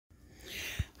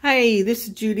Hey, this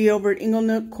is Judy over at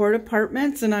Inglenook Court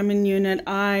Apartments, and I'm in unit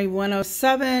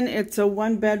I107. It's a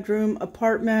one-bedroom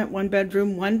apartment, one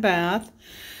bedroom, one bath,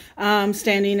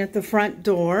 standing at the front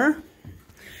door.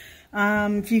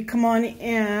 If you come on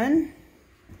in,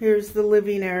 here's the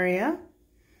living area.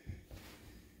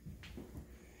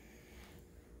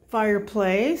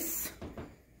 Fireplace.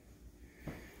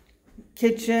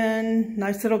 Kitchen,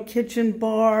 nice little kitchen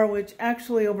bar, which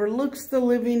actually overlooks the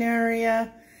living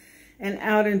area and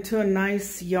out into a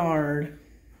nice yard.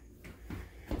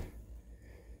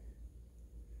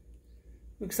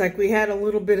 Looks like we had a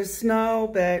little bit of snow,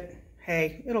 but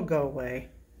hey, it'll go away.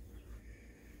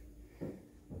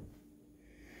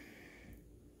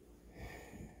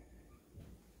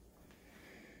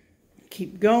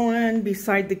 Keep going.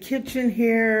 Beside the kitchen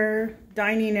here,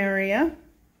 dining area.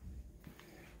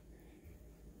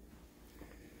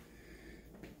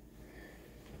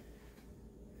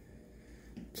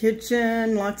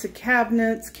 Kitchen, lots of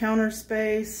cabinets, counter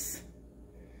space.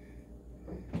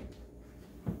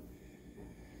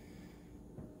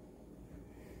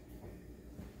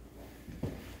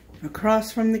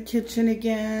 Across from the kitchen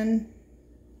again.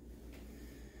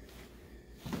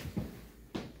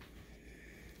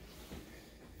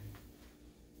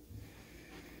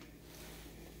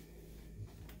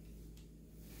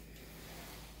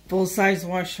 Full-size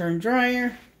washer and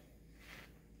dryer.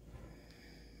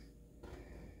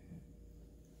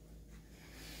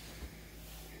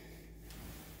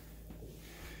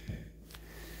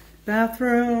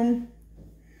 Bathroom.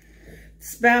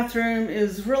 This bathroom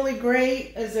is really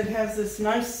great as it has this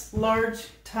nice large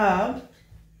tub,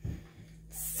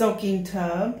 soaking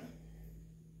tub.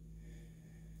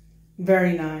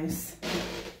 Very nice.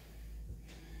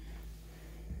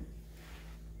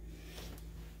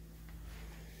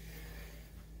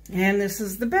 And this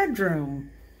is the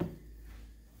bedroom.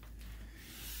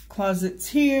 Closets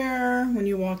here when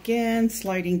you walk in,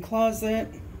 sliding closet.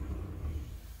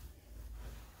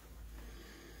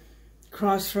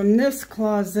 Across from this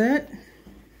closet,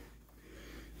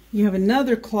 you have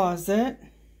another closet,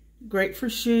 great for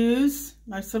shoes,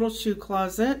 nice little shoe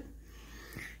closet,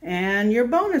 and your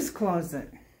bonus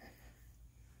closet.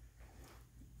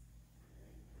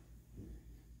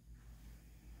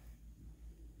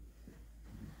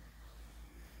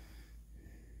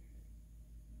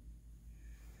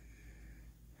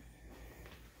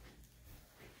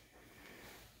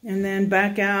 And then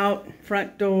back out,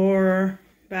 front door,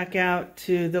 back out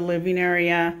to the living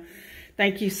area.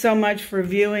 Thank you so much for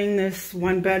viewing this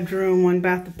one bedroom, one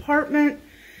bath apartment.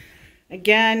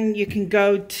 Again, you can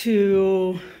go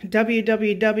to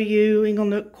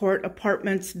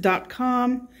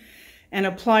www.inglenookcourtapartments.com and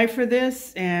apply for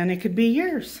this, and it could be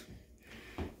yours.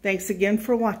 Thanks again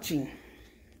for watching.